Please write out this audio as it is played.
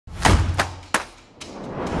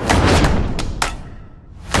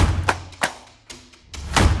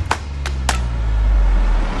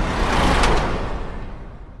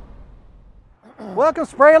Welcome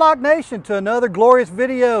Spraylock Nation to another glorious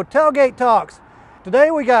video, Tailgate Talks.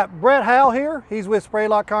 Today we got Brett Howell here. He's with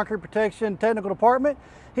Spraylock Concrete Protection Technical Department.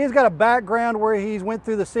 He's got a background where he's went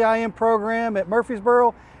through the CIM program at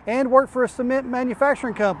Murfreesboro and worked for a cement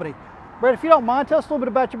manufacturing company. Brett, if you don't mind, tell us a little bit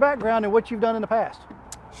about your background and what you've done in the past.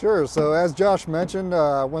 Sure. So as Josh mentioned,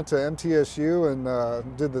 I went to MTSU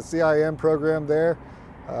and did the CIM program there.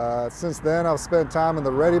 Since then, I've spent time in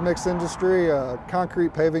the ready-mix industry,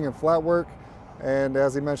 concrete, paving, and flat work. And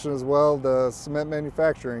as he mentioned as well, the cement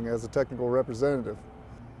manufacturing as a technical representative.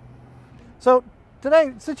 So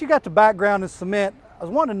today, since you got the background in cement, I was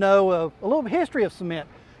wanting to know a little history of cement.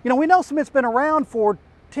 You know, we know cement's been around for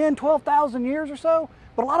 10, 12,000 years or so,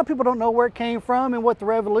 but a lot of people don't know where it came from and what the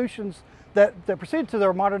revolutions that preceded to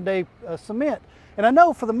their modern day cement. And I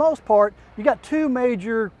know for the most part, you got two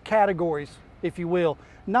major categories, if you will,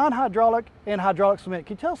 non-hydraulic and hydraulic cement.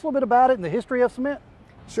 Can you tell us a little bit about it and the history of cement?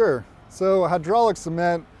 Sure. So hydraulic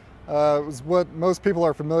cement is what most people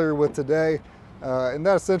are familiar with today, and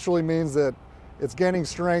that essentially means that it's gaining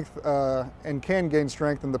strength and can gain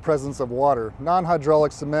strength in the presence of water.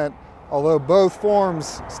 Non-hydraulic cement, although both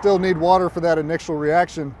forms still need water for that initial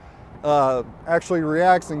reaction, actually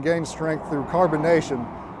reacts and gains strength through carbonation,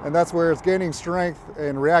 and that's where it's gaining strength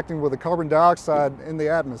and reacting with the carbon dioxide in the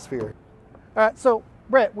atmosphere. All right, so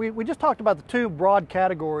Brett, we just talked about the two broad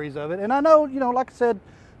categories of it, and I know, you know, like I said,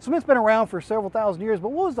 cement's been around for several thousand years,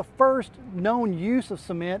 but what was the first known use of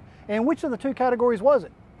cement, and which of the two categories was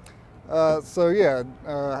it?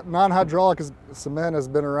 Non-hydraulic cement has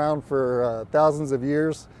been around for thousands of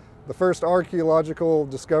years. The first archaeological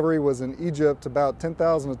discovery was in Egypt about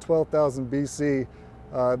 10,000 to 12,000 BC.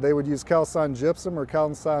 They would use calcined gypsum or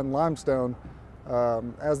calcined limestone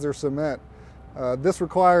as their cement. This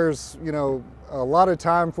requires, you know, a lot of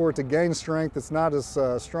time for it to gain strength. It's not as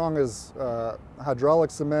strong as hydraulic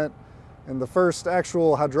cement. And the first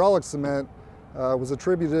actual hydraulic cement was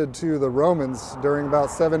attributed to the Romans during about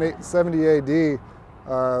 70 AD.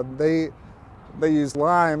 They used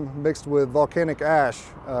lime mixed with volcanic ash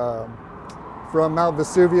from Mount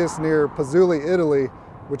Vesuvius near Pozzuoli, Italy,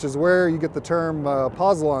 which is where you get the term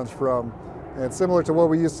pozzolans from. And similar to what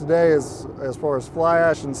we use today as far as fly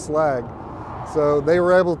ash and slag. So they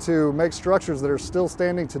were able to make structures that are still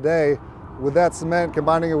standing today with that cement,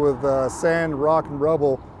 combining it with sand, rock, and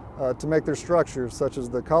rubble to make their structures, such as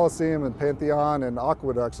the Colosseum and Pantheon and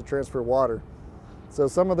aqueducts to transfer water. So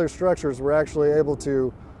some of their structures were actually able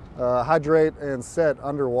to hydrate and set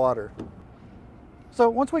underwater.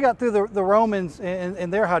 So once we got through the Romans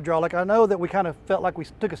and their hydraulic, I know that we kind of felt like we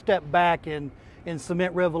took a step back in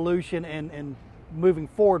cement revolution and moving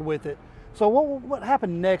forward with it. So what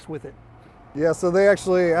happened next with it? Yeah, so they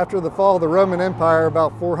actually, after the fall of the Roman Empire,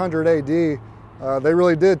 about 400 AD, they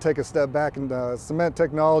really did take a step back in cement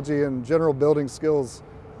technology and general building skills.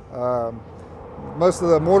 Most of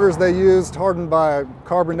the mortars they used hardened by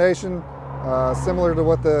carbonation, similar to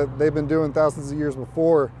what they've been doing thousands of years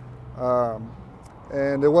before.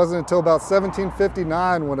 And it wasn't until about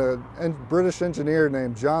 1759 when a British engineer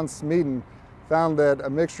named John Smeaton found that a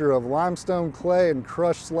mixture of limestone, clay, and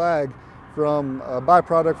crushed slag from a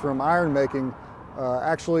byproduct from iron making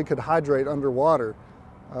actually could hydrate underwater.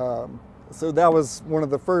 So that was one of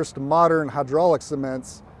the first modern hydraulic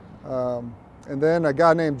cements. And then a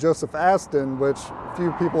guy named Joseph Aspin, which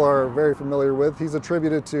few people are very familiar with, he's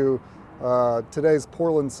attributed to today's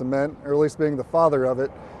Portland cement, or at least being the father of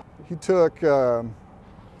it. He took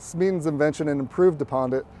Smeaton's invention and improved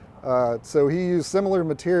upon it. So he used similar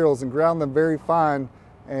materials and ground them very fine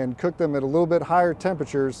and cooked them at a little bit higher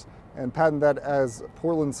temperatures and patented that as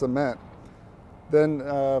Portland cement. Then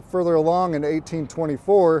further along in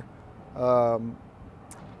 1824,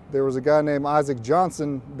 there was a guy named Isaac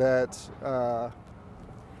Johnson that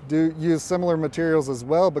used similar materials as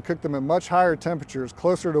well, but cooked them at much higher temperatures,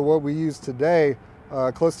 closer to what we use today,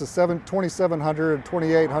 close to 2,700,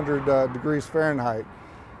 2,800 degrees Fahrenheit.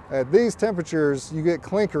 At these temperatures, you get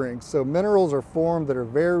clinkering, so minerals are formed that are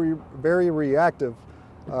very, very reactive.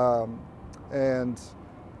 And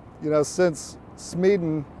you know, since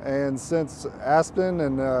Smeaton and since Aspin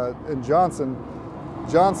and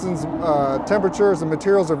Johnson's temperatures and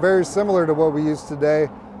materials are very similar to what we use today,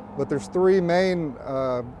 but there's three main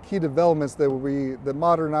key developments that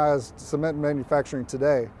modernized cement manufacturing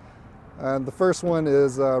today. And the first one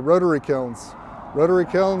is rotary kilns. Rotary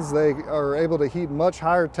kilns, they are able to heat much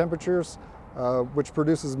higher temperatures, which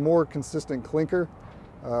produces more consistent clinker.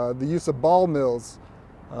 The use of ball mills.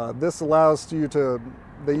 This allows you to,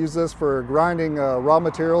 they use this for grinding raw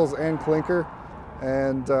materials and clinker,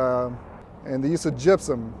 and the use of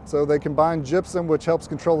gypsum. So they combine gypsum, which helps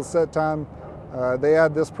control the set time, they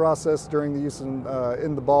add this process during the use in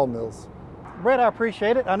the ball mills. Brett, I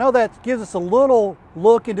appreciate it. I know that gives us a little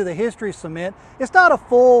look into the history of cement. It's not a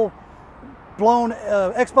full-blown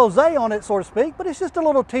expose on it, so to speak, but it's just a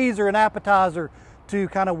little teaser, an appetizer to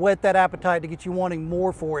kind of whet that appetite to get you wanting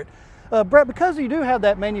more for it. Brett, because you do have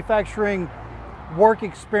that manufacturing work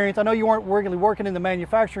experience, I know you weren't really working in the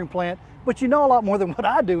manufacturing plant, but you know a lot more than what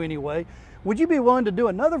I do anyway. Would you be willing to do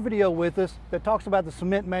another video with us that talks about the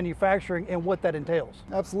cement manufacturing and what that entails?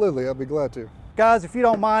 Absolutely, I'll be glad to. Guys, if you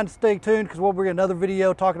don't mind, stay tuned because we'll bring another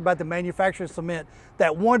video talking about the manufacturing of cement,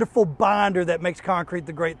 that wonderful binder that makes concrete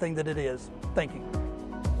the great thing that it is. Thank you.